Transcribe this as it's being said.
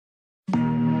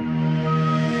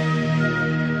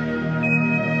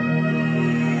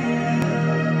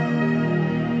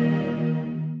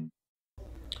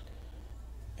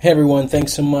Hey everyone,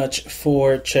 thanks so much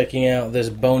for checking out this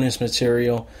bonus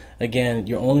material. Again,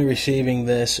 you're only receiving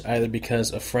this either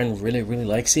because a friend really, really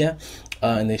likes you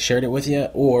and they shared it with you,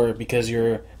 or because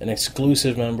you're an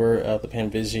exclusive member of the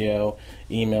Panvisio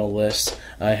email list.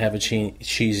 I have a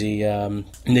cheesy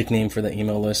nickname for the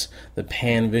email list, the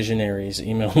Pan Visionaries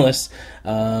email list,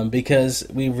 because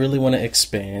we really want to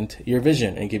expand your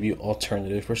vision and give you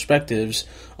alternative perspectives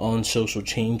on social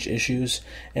change issues.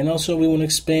 And also we want to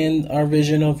expand our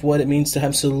vision of what it means to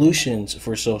have solutions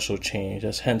for social change.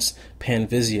 That's hence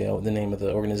Panvisio, the name of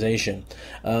the organization.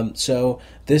 So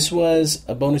this was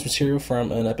a bonus material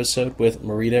from an episode with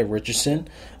Marita Richardson,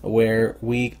 where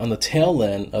we, on the tail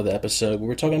end of the episode, we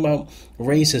were talking about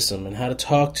racism and how to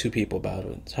talk to people about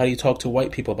it. How do you talk to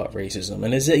white people about racism?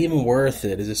 And is it even worth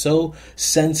it? Is it so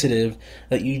sensitive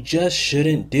that you just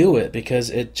shouldn't do it because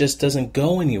it just doesn't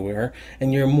go anywhere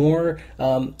and you're more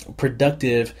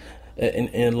productive in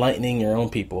enlightening your own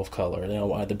people of color,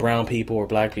 the brown people or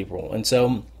black people? And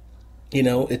so,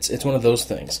 it's one of those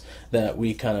things that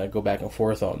we kind of go back and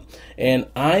forth on. And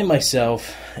I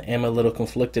myself am a little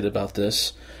conflicted about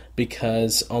this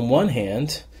because on one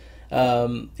hand,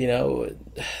 those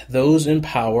in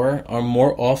power are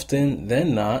more often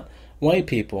than not white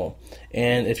people.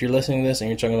 And if you're listening to this and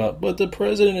you're talking about, but the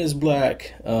president is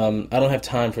black, I don't have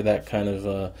time for that kind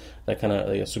of like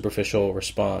a superficial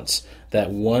response. That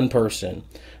one person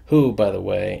who, by the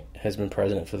way, has been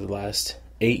president for the last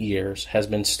 8 years, has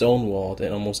been stonewalled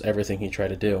in almost everything he tried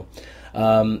to do.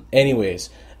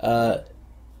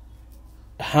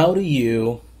 How do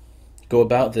you go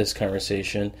about this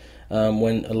conversation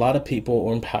when a lot of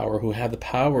people in power who have the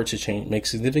power to make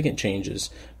significant changes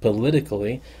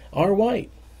politically are white?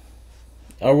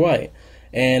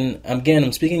 And again,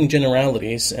 I'm speaking in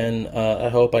generalities, and I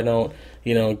hope I don't,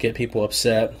 get people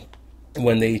upset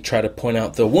when they try to point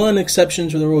out the one exception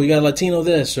to the rule. You got a Latino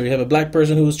this, or you have a black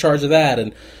person who's charged of that,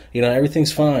 and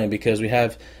everything's fine because we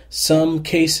have some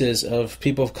cases of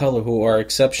people of color who are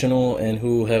exceptional and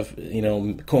who have,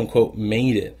 quote unquote,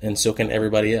 made it, and so can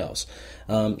everybody else.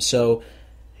 So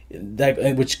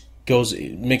that, which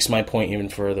makes my point even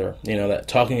further, that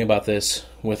talking about this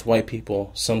with white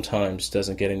people sometimes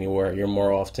doesn't get anywhere. You're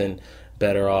more often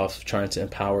better off trying to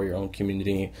empower your own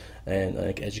community and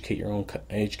educate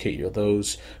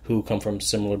those who come from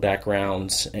similar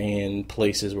backgrounds and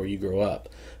places where you grow up.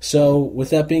 So with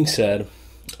that being said,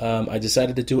 I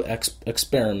decided to do an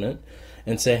experiment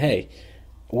and say, hey,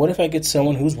 what if I get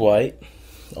someone who's white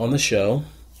on the show,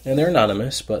 and they're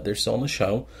anonymous, but they're still on the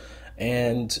show,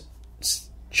 and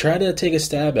try to take a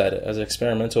stab at it as an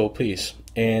experimental piece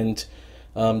and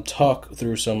talk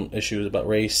through some issues about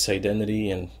race,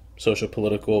 identity, and social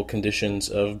political conditions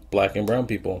of black and brown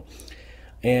people.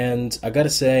 And I gotta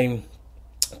say,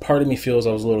 part of me feels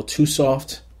I was a little too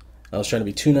soft. I was trying to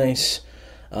be too nice,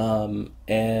 and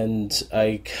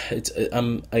I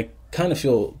kind of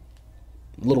feel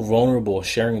a little vulnerable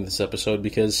sharing this episode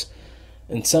because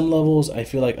in some levels I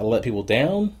feel like I let people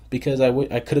down because I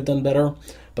could have done better,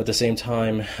 but at the same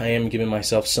time I am giving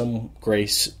myself some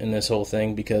grace in this whole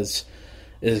thing because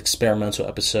it's an experimental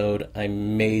episode. I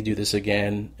may do this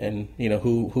again, and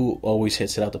who always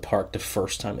hits it out the park the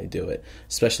first time they do it,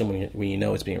 especially when you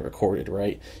know it's being recorded,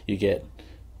 right? You get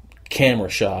camera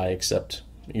shy, except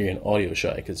you're in audio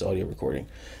shy because it's audio recording.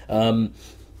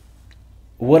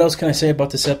 What else can I say about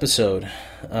this episode?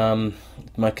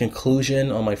 My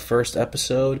conclusion on my first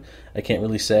episode, I can't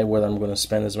really say whether I'm going to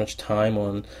spend as much time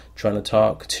on trying to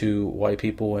talk to white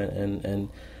people and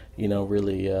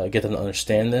really get them to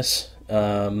understand this.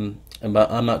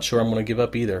 But I'm not sure I'm going to give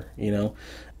up either.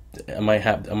 I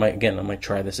might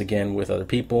try this again with other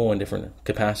people in different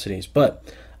capacities.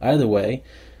 But either way,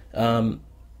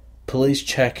 please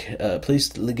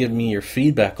give me your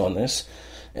feedback on this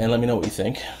and let me know what you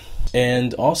think.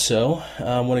 And also,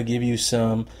 I want to give you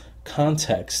some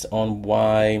context on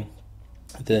why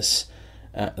this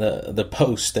the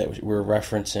post that we're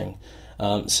referencing.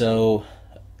 So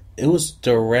it was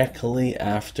directly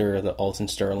after the Alton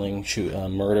Sterling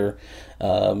murder,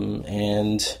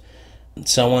 and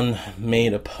someone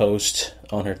made a post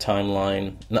on her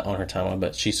timeline, not on her timeline,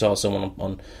 but she saw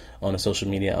someone on a social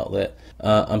media outlet.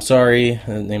 I'm sorry,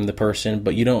 name the person,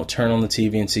 but you don't turn on the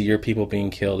TV and see your people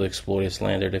being killed, exploited,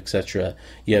 slandered, etc.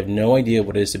 You have no idea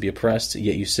what it is to be oppressed,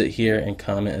 yet you sit here and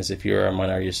comment as if you're a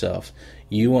minority yourself.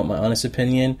 You want my honest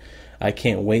opinion? I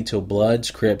can't wait till Bloods,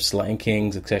 Crips, Latin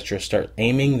Kings, etc. start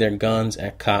aiming their guns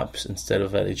at cops instead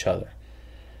of at each other.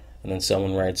 And then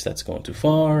someone writes, that's going too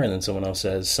far, and then someone else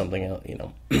says something else,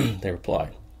 they reply.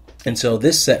 And so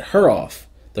this set her off,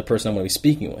 the person I'm going to be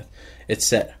speaking with. It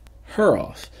set her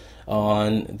off.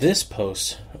 on this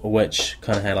post, which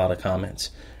kind of had a lot of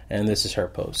comments. And this is her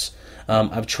post.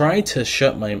 I've tried to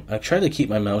keep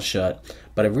my mouth shut,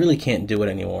 but I really can't do it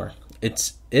anymore.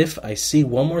 It's if I see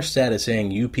one more status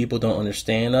saying you people don't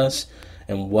understand us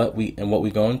and what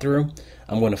we're going through,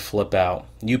 I'm going to flip out.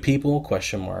 You people? ?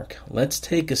 Let's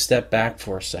take a step back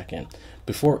for a second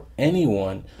before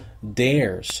anyone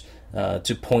dares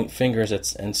to point fingers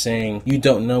and saying you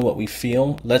don't know what we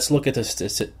feel. Let's look at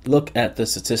the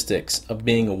statistics of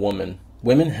being a woman.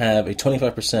 Women have a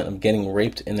 25% of getting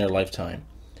raped in their lifetime.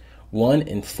 1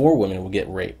 in 4 women will get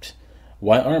raped.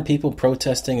 Why aren't people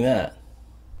protesting that?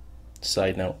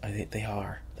 Side note, I think they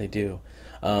are. They do.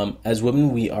 As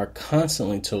women, we are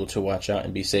constantly told to watch out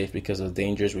and be safe because of the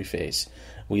dangers we face.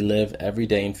 We live every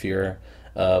day in fear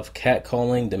of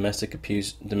catcalling, domestic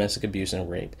abuse, and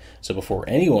rape. So before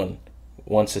anyone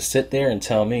wants to sit there and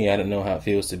tell me I don't know how it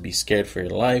feels to be scared for your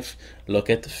life, look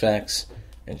at the facts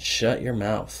and shut your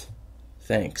mouth.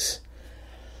 Thanks.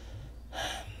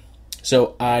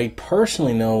 So I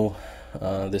personally know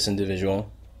this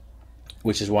individual,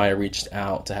 which is why I reached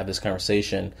out to have this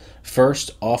conversation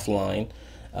first offline,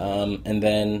 and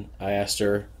then I asked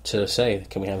her to say,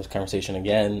 "Can we have this conversation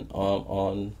again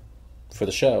on for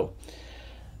the show?"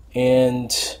 And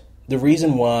the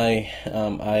reason why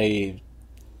I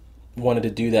wanted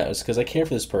to do that was because I care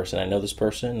for this person. I know this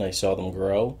person. I saw them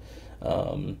grow,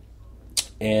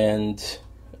 and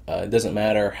it doesn't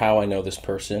matter how I know this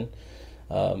person.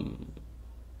 I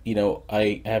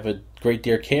have a great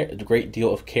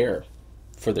deal of care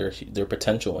for their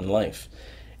potential in life,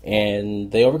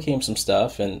 and they overcame some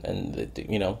stuff, and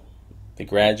they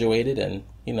graduated and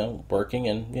working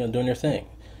and doing their thing.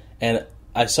 And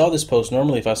I saw this post.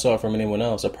 Normally, if I saw it from anyone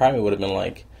else, I probably would have been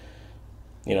like,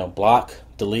 block,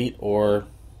 delete, or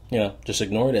just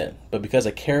ignored it. But because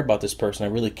I care about this person, I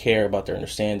really care about their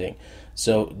understanding.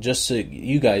 So just so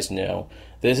you guys know,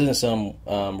 this isn't some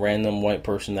random white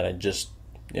person that I just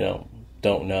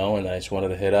don't know, and I just wanted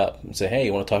to hit up and say, hey,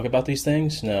 you want to talk about these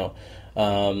things? No.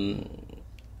 I'm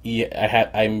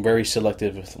very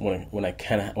selective when I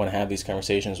have these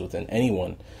conversations with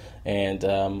anyone,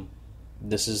 and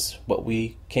this is what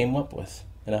we came up with,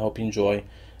 and I hope you enjoy,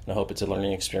 and I hope it's a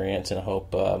learning experience, and I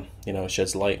hope it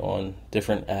sheds light on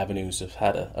different avenues of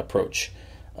how to approach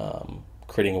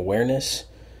creating awareness,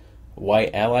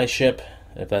 white allyship,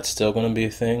 if that's still going to be a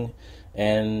thing,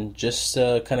 and just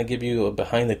kind of give you a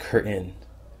behind-the-curtain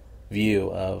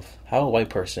view of how a white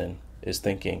person is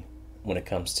thinking when it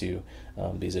comes to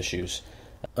these issues.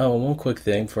 Oh, one quick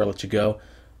thing before I let you go.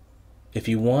 If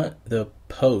you want the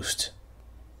post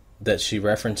that she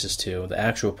references to, the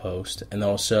actual post, and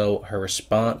also her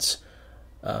response,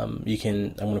 I'm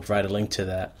going to provide a link to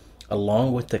that,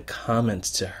 along with the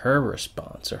comments to her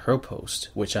response, or her post,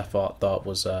 which I thought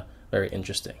was very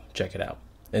interesting. Check it out.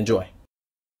 Enjoy.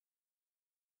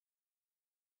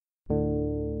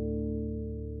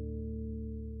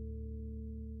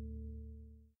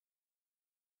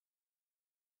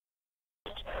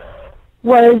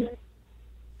 Like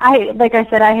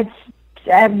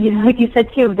you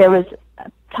said too, there was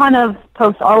a ton of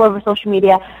posts all over social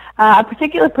media. A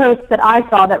particular post that I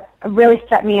saw that really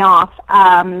set me off,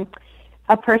 a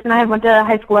person I went to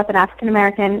high school with, an African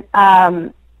American,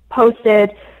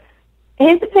 posted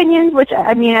his opinions, which,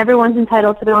 everyone's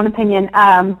entitled to their own opinion,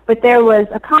 but there was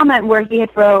a comment where he had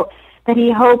wrote that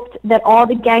he hoped that all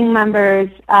the gang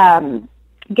members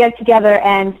get together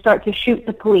and start to shoot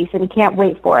the police, and he can't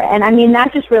wait for it. And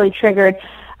that just really triggered.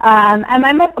 And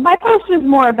my post was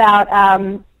more about,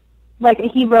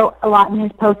 he wrote a lot in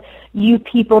his post, you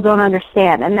people don't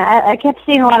understand. And I kept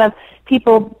seeing a lot of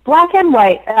people, black and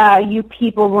white, you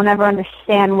people will never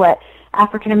understand what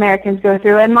African Americans go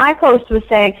through. And my post was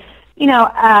saying,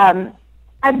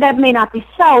 that may not be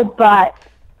so, but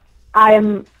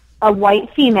I'm a white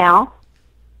female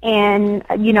in,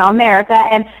 America,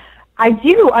 and I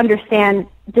do understand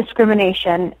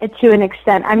discrimination to an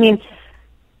extent.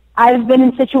 I've been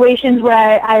in situations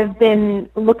where I've been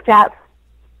looked at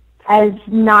as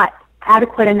not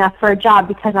adequate enough for a job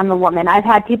because I'm a woman. I've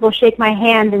had people shake my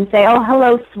hand and say, oh,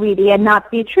 hello, sweetie, and not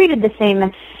be treated the same.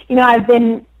 And, I've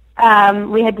been,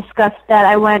 we had discussed that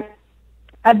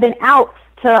I've been out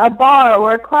to a bar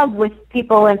or a club with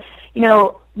people, and,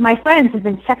 my friends have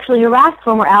been sexually harassed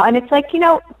when we're out. And it's like,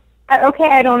 okay,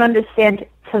 I don't understand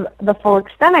to the full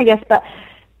extent, I guess, but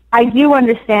I do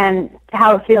understand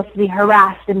how it feels to be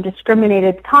harassed and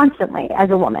discriminated constantly as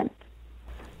a woman.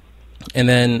 And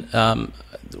then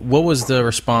what was the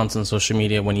response on social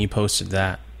media when you posted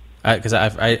that? Because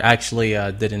I actually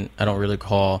I don't really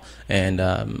recall, and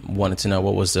wanted to know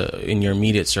what was in your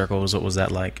immediate circles, what was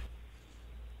that like?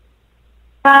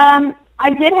 I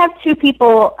did have two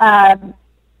people,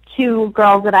 two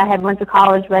girls that I had went to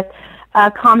college with,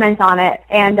 comment on it,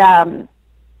 and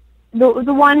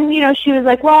the one, she was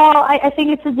like, well, I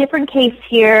think it's a different case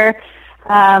here.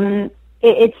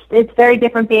 It's very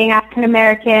different being African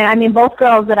American. I mean, both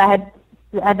girls that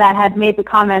had made the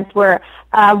comments were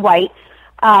white.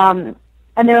 And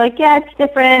they're like, yeah, it's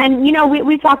different. And,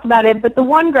 we talked about it, but the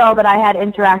one girl that I had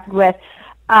interacted with,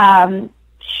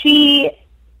 she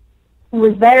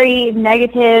was very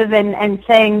negative and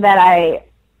saying that I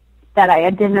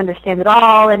didn't understand at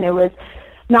all, and it was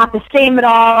not the same at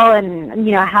all, and,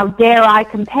 how dare I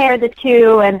compare the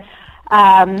two, and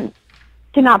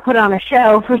to not put on a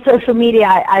show for social media,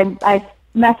 I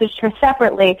messaged her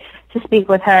separately to speak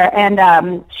with her,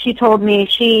 and she told me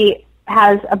she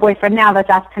has a boyfriend now that's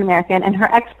African American, and her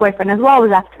ex-boyfriend as well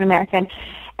was African American,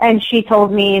 and she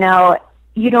told me,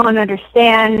 you don't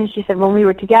understand. She said, when we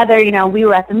were together, we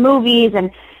were at the movies,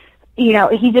 and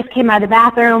he just came out of the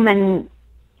bathroom, and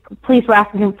police were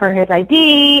asking him for his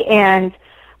ID, and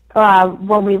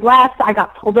when we left, I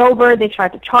got pulled over. They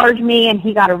tried to charge me, and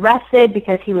he got arrested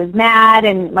because he was mad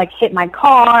and hit my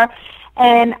car.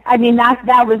 And I mean,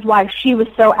 that was why she was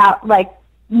so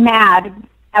mad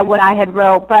at what I had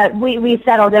wrote. But we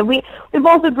settled it. We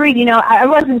both agreed. I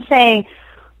wasn't saying,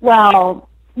 well,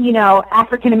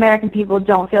 African American people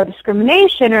don't feel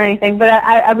discrimination or anything, but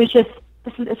I was just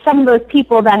some of those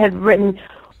people that had written,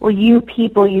 well, you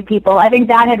people. I think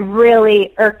that had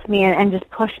really irked me and just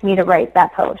pushed me to write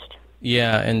that post.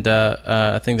 Yeah, and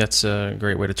I think that's a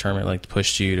great way to term it, to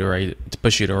push you to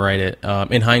write it.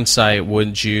 In hindsight,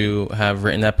 would you have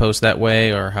written that post that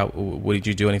way, or would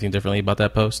you do anything differently about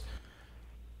that post?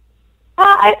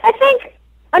 I think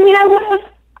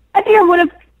I would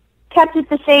have kept it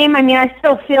the same. I mean, I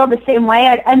still feel the same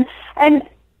way, and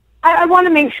I want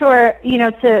to make sure,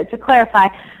 to clarify,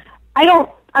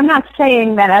 I'm not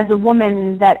saying that as a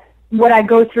woman that what I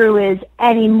go through is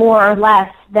any more or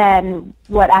less than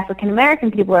what African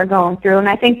American people are going through, and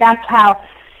I think that's how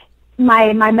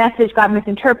my message got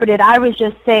misinterpreted. I was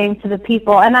just saying to the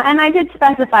people, and I did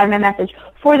specify my message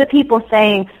for the people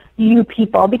saying you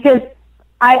people, because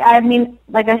I mean,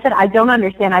 like I said, I don't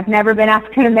understand. I've never been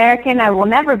African American. I will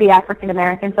never be African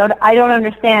American, so I don't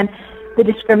understand the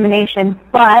discrimination,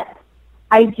 but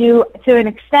I do, to an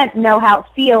extent, know how it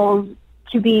feels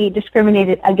to be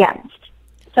discriminated against.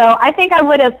 So I think I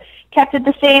would have kept it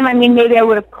the same. I mean, maybe I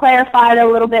would have clarified a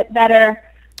little bit better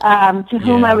to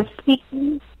whom I was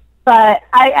speaking, but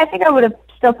I think I would have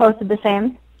still posted the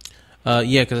same.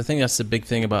 Yeah, because I think that's the big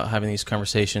thing about having these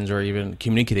conversations or even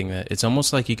communicating that. It's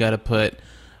almost like you got to put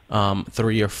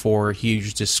 3 or 4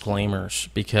 huge disclaimers,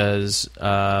 because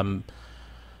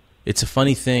it's a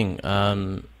funny thing.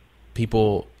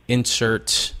 People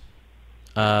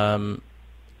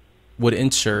would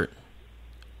insert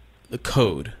the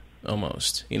code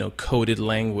almost, coded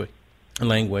language,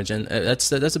 and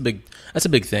that's a big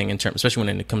thing in terms, especially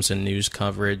when it comes to news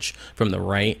coverage from the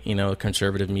right.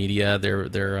 Conservative media,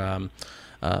 they're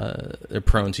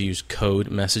prone to use code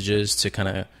messages to kind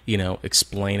of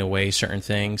explain away certain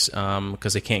things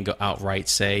because they can't go outright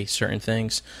say certain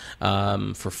things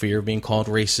for fear of being called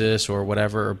racist or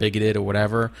whatever, or bigoted or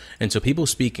whatever. And so people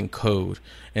speak in code,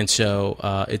 and so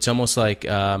it's almost like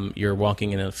you're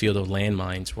walking in a field of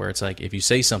landmines, where it's like if you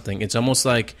say something, it's almost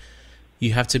like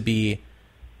you have to go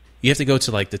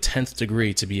to the 10th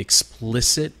degree to be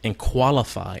explicit and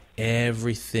qualify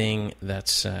everything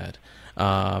that's said.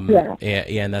 And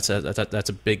that's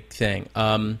a big thing.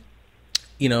 I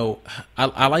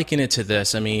liken it to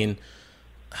this. I mean,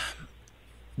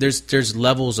 there's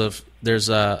levels of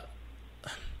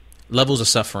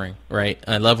suffering, right?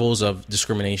 And levels of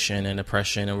discrimination and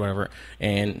oppression and whatever.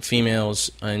 And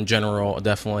females in general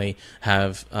definitely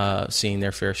have seen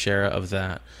their fair share of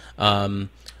that.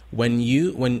 When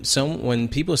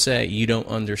people say you don't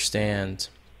understand,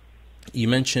 you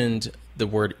mentioned the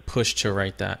word push to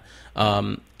write that.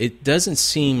 It doesn't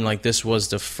seem like this was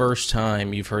the first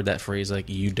time you've heard that phrase, like,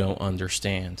 you don't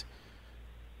understand.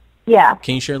 Yeah.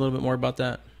 Can you share a little bit more about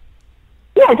that?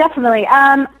 Yeah, definitely.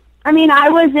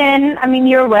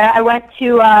 You're aware, I went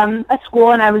to a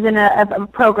school, and I was in a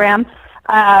program,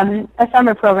 a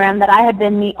summer program, that I had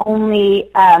been the only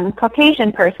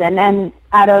Caucasian person, and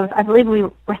out of, I believe we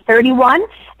were 31,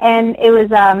 and it was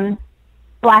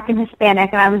Black and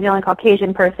Hispanic, and I was the only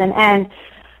Caucasian person. And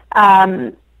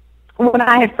when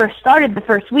I had first started the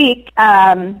first week,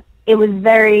 it was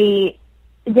very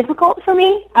difficult for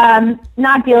me,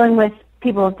 not dealing with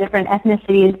people of different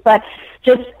ethnicities, but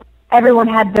just everyone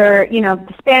had their,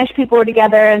 the Spanish people were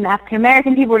together and the African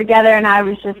American people were together, and I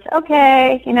was just,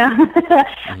 okay,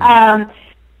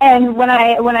 And when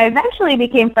I eventually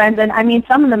became friends, and I mean,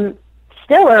 some of them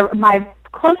still are my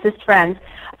closest friends,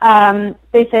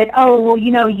 they said, "Oh, well,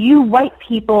 you white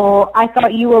people, I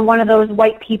thought you were one of those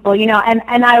white people,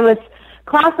 and I was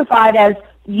classified as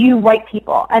you white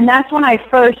people." And that's when I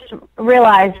first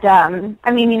realized, I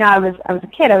was a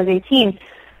kid, I was 18,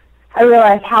 I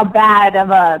realized how bad of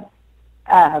a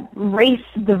race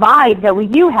divide that we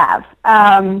do have.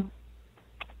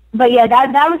 But yeah,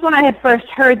 that was when I had first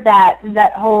heard that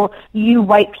whole you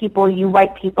white people.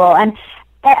 And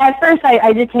at first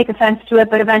I did take offense to it,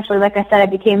 but eventually, like I said, I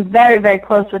became very, very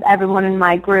close with everyone in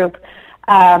my group.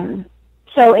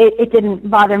 So it didn't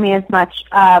bother me as much.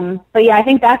 But yeah, I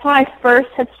think that's when I first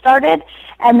had started.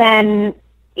 And then,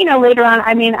 later on,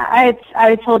 I mean, I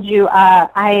told you,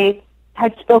 I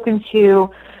had spoken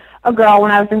to a girl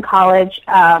when I was in college,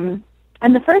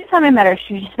 and the first time I met her,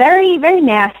 she was just very, very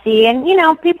nasty, and,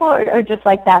 people are just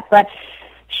like that. But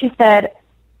she said,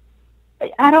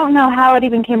 I don't know how it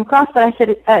even came across, but I said,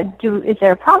 is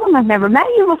there a problem? I've never met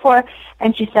you before.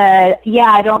 And she said,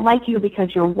 yeah, I don't like you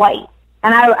because you're white.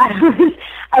 And I was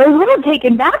a little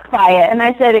taken back by it, and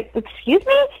I said, excuse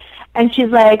me? And she's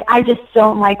like, I just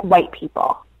don't like white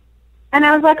people. And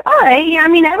I was like, all right, yeah, I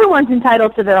mean, everyone's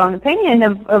entitled to their own opinion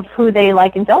of who they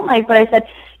like and don't like, but I said,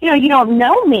 you don't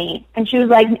know me. And she was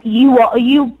like, you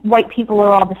white people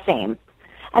are all the same.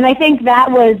 And I think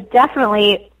that was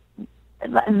definitely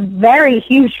very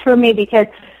huge for me, because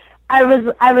I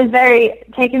was very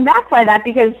taken back by that,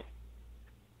 because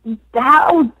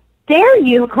how dare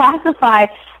you classify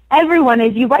everyone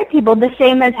as you white people, the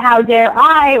same as how dare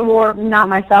I, or not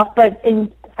myself, but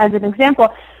as an example,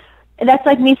 that's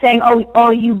like me saying, oh,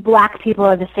 all you black people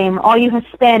are the same, all you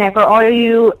Hispanic, or all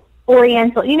you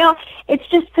Oriental. It's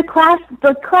just to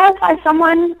classify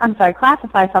someone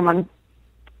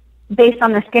based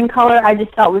on their skin color, I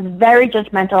just felt was very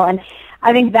judgmental, and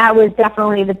I think that was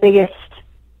definitely that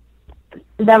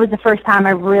was the first time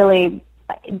it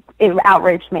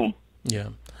outraged me. Yeah.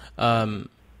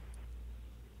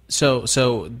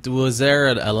 So was there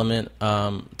an element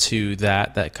to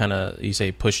that kind of, you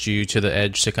say, pushed you to the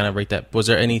edge to kind of rate that? Was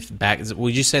there any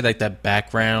would you say like that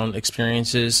background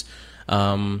experiences,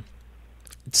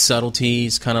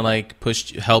 subtleties kind of like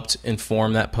helped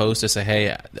inform that post to say,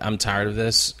 hey, I'm tired of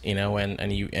this,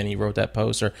 and you wrote that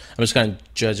post? Or I'm just kind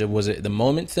of judge it, was it the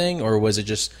moment thing, or was it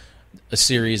just a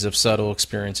series of subtle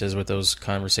experiences with those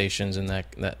conversations and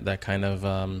that kind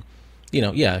of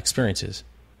experiences?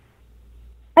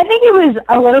 I think it was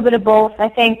a little bit of both. I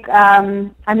think,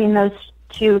 those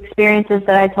two experiences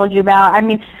that I told you about,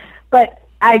 but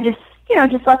I just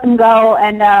let them go.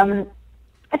 And I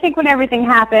think when everything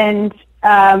happened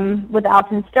with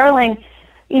Alton Sterling,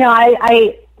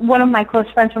 one of my close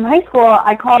friends from high school,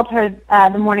 I called her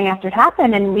the morning after it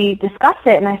happened, and we discussed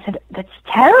it, and I said, that's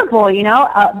terrible,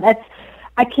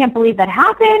 I can't believe that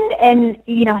happened, and,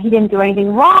 he didn't do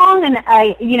anything wrong, and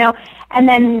and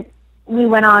then we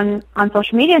went on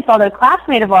social media and saw that a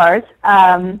classmate of ours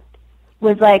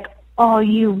was like, oh,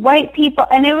 you white people.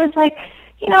 And it was like,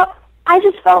 I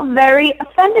just felt very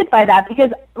offended by that,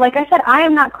 because, like I said, I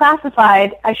am not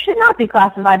classified. I should not be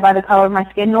classified by the color of my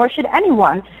skin, nor should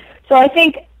anyone. So I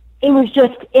think it was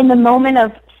just in the moment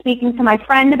of speaking to my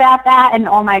friend about that and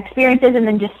all my experiences, and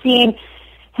then just seeing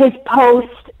his post.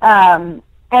 And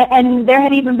there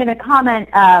had even been a comment,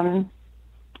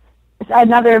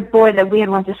 another boy that we had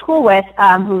went to school with,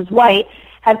 who was white,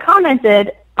 had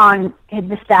commented on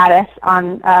the status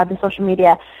on the social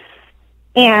media,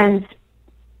 and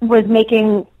was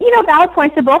making, valid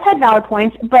points. They both had valid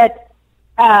points, but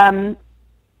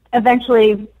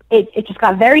eventually it just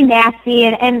got very nasty,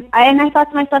 and I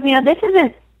thought to myself, this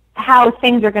isn't how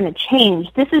things are going to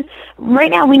change. This is, right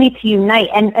now we need to unite,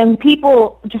 and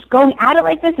people just going at it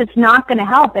like this, it's not going to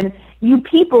help. And you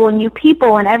people and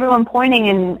everyone pointing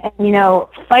and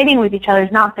fighting with each other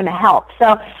is not going to help.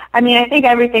 So, I think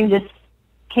everything just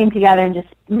came together and just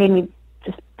made me,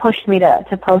 just pushed me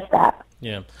to post that.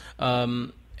 Yeah.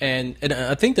 And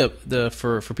I think that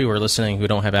for people who are listening who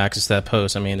don't have access to that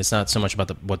post, it's not so much about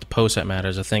what the post that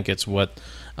matters. I think it's what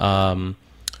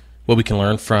we can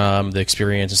learn from the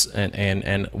experience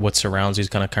and what surrounds these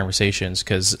kind of conversations.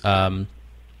 Because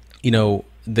here's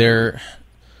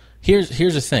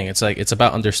the thing. It's like, it's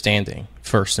about understanding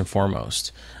first and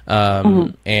foremost.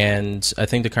 And I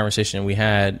think the conversation we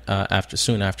had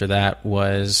soon after that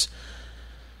was,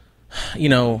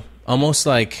 almost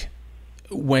like,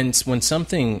 when a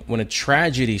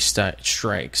tragedy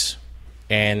strikes,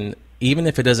 and even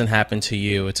if it doesn't happen to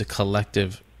you, it's a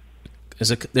collective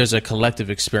there's a collective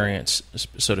experience,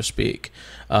 so to speak.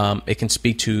 It can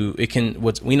speak to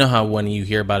we know how when you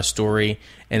hear about a story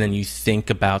and then you think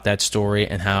about that story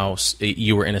and how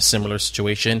you were in a similar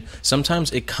situation,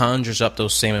 sometimes it conjures up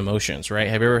those same emotions, right?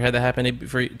 Have you ever had that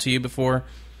happen to you before?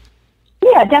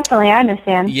 Yeah, definitely. I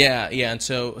understand. Yeah. And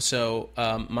so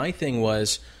my thing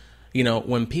was,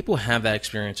 when people have that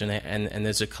experience and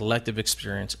there's a collective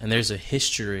experience and there's a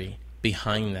history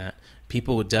behind that,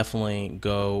 people would definitely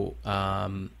go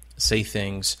say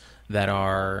things that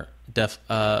are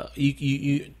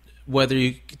whether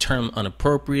you term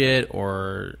inappropriate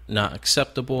or not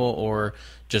acceptable or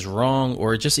just wrong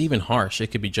or just even harsh. It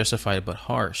could be justified but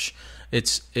harsh.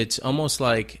 It's almost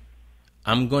like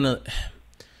I'm gonna,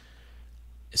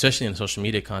 especially in the social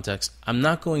media context, I'm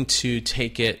not going to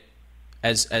take it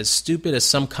as stupid as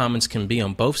some comments can be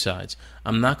on both sides.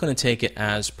 I'm not going to take it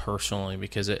as personally,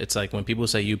 because it's like when people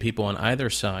say you people on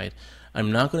either side,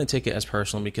 I'm not going to take it as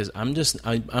personal, because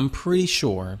I'm pretty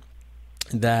sure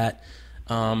that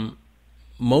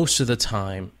most of the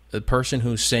time the person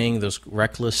who's saying those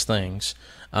reckless things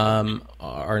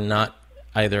are not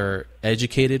either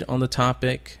educated on the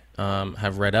topic,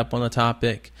 have read up on the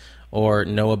topic, or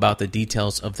know about the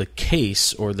details of the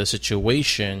case or the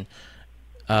situation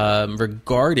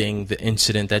regarding the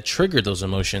incident that triggered those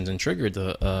emotions and triggered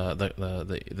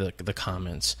the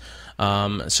comments.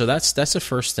 So that's the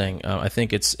first thing. I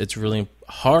think it's really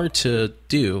hard to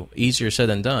do. Easier said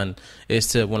than done. Is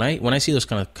to when I see those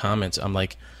kind of comments, I'm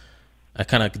like, I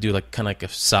kind of do like a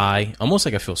sigh, almost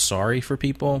like I feel sorry for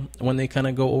people when they kind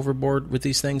of go overboard with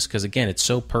these things, because again, it's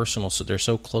so personal, so they're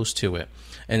so close to it,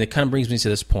 and it kind of brings me to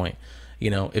this point.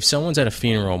 If someone's at a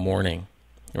funeral mourning,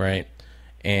 right?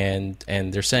 And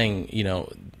they're saying,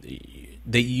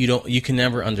 that you can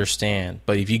never understand.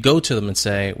 But if you go to them and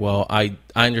say, well, I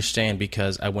understand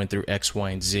because I went through X, Y,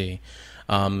 and Z,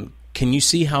 can you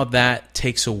see how that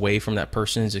takes away from that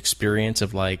person's experience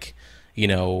of what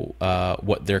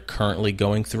they're currently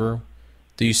going through?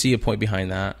 Do you see a point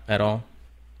behind that at all?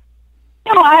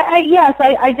 No, yes,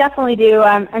 I definitely do.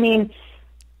 I mean,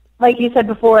 like you said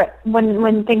before,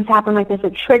 when things happen like this,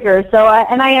 it triggers. So,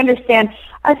 and I understand.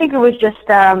 I think it was just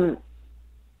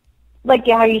like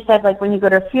how you said, like when you go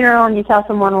to a funeral and you tell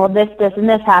someone, well, this, and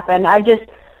this happened.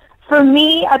 For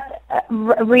me,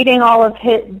 reading all of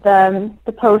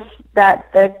the posts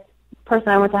that the person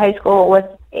I went to high school with,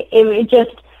 it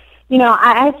just,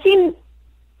 I've seen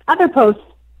other posts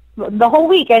the whole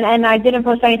week, and I didn't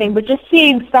post anything, but just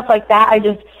seeing stuff like that,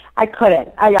 I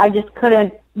couldn't. I just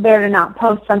couldn't bear to not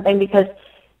post something, because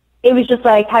it was just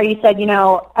like how you said,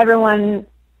 everyone,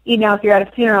 if you're at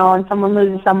a funeral and someone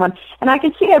loses someone, and I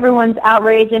could see everyone's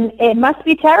outrage, and it must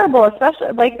be terrible,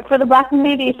 especially like for the Black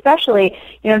community, especially,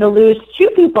 to lose two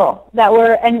people that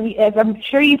were, and I'm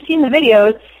sure you've seen the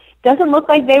videos, doesn't look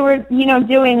like they were,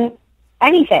 doing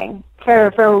anything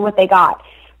for what they got.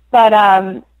 But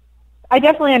I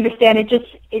definitely understand it.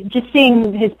 Just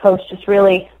seeing his post just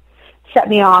really set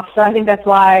me off. So I think that's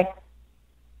why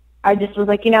I just was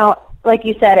like, like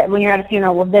you said, when you're at a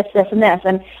funeral, well, this, and this.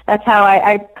 And that's how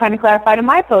I kind of clarified in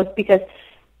my post, because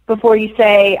before you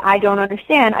say, I don't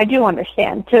understand, I do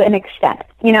understand to an extent,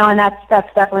 and that's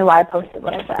definitely why I posted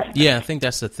what I said. Yeah, I think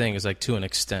that's the thing, is like to an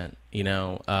extent,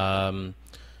 and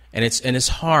it's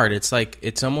hard. It's like,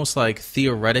 it's almost like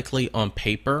theoretically on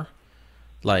paper,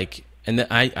 like, and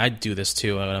I do this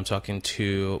too when I'm talking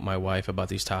to my wife about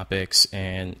these topics,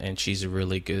 and she's a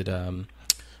really good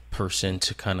person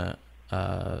to kind of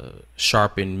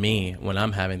sharpen me when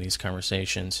I'm having these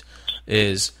conversations.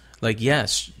 Is like,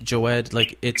 yes, Joed,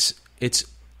 like it's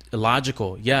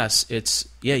illogical. Yes,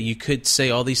 you could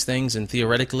say all these things, and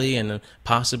theoretically and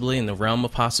possibly in the realm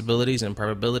of possibilities and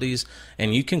probabilities,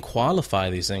 and you can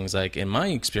qualify these things, like in my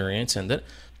experience,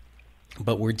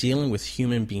 but we're dealing with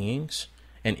human beings.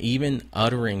 And even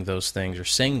uttering those things or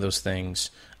saying those things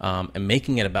and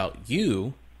making it about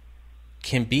you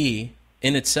can be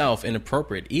in itself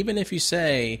inappropriate. Even if you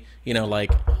say,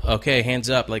 like, okay, hands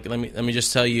up, like let me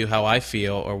just tell you how I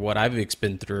feel or what I've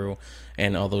been through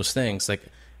and all those things. Like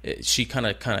she kind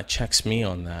of checks me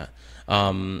on that,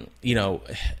 and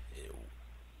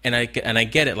I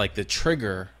get it. Like the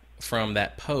trigger from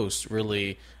that post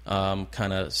really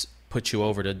kind of put you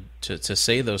over to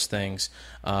say those things.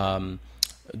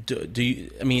 Do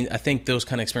you? I mean, I think those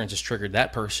kind of experiences triggered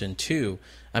that person too.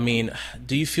 I mean,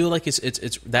 do you feel like it's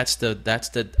that's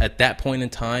the at that point in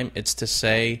time, it's to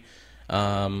say,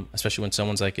 especially when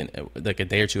someone's like a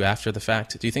day or two after the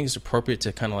fact, do you think it's appropriate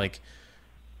to kind of like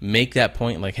make that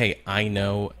point, like, hey, I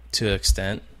know to an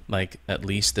extent, like at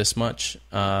least this much,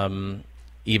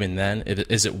 even then?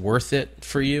 Is it worth it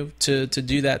for you to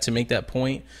do that, to make that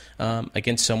point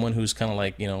against someone who's kind of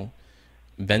like,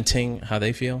 venting how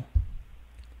they feel?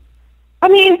 I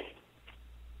mean,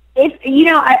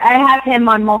 I have him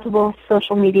on multiple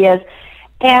social medias,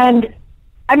 and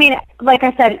I mean, like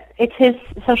I said, it's his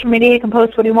social media. He can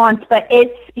post what he wants, but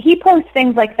he posts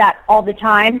things like that all the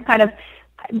time. Kind of,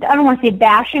 I don't want to say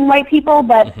bashing white people,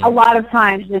 but a lot of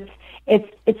times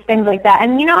it's things like that.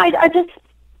 And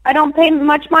I don't pay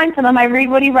much mind to him. I read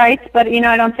what he writes, but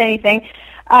I don't say anything.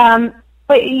 But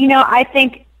I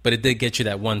think. But it did get you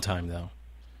that one time, though.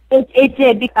 It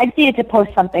did. I needed to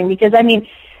post something because I mean.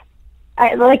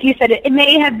 Like you said, it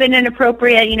may have been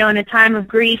inappropriate, in a time of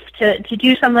grief to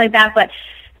do something like that, but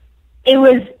it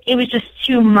was just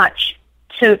too much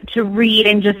to read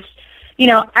and just,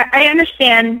 I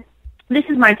understand, this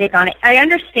is my take on it, I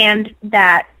understand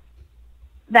that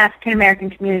the African American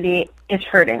community is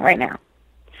hurting right now.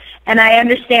 And I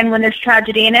understand when there's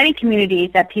tragedy in any community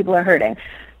that people are hurting.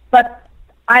 But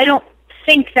I don't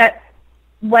think that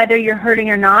whether you're hurting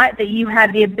or not, that you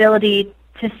have the ability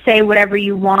to say whatever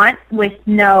you want with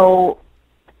no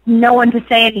one to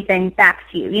say anything back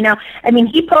to you. I mean,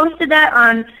 he posted that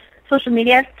on social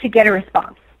media to get a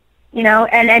response,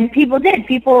 and people did.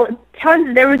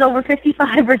 There was over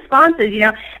 55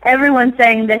 responses, everyone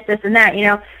saying this, and that,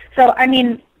 So, I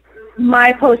mean,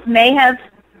 my post may have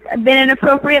been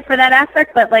inappropriate for that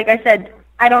aspect, but like I said,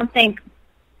 I don't think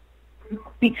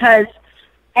because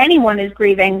anyone is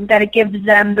grieving that it gives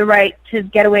them the right to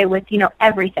get away with,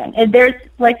 everything. And there's,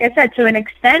 like I said, to an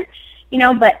extent,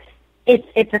 but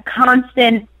it's a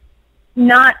constant,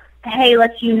 not, hey,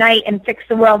 let's unite and fix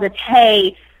the world. It's,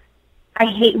 hey, I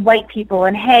hate white people,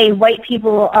 and hey, white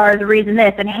people are the reason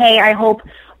this, and hey, I hope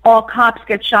all cops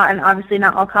get shot, and obviously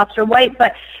not all cops are white,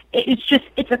 but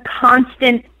it's a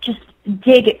constant just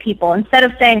dig at people. Instead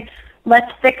of saying,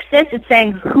 let's fix this, it's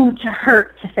saying who to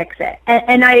hurt to fix it.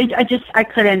 And I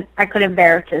couldn't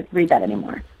bear to read that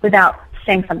anymore without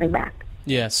saying something back.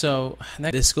 Yeah, so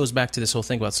this goes back to this whole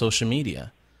thing about social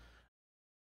media.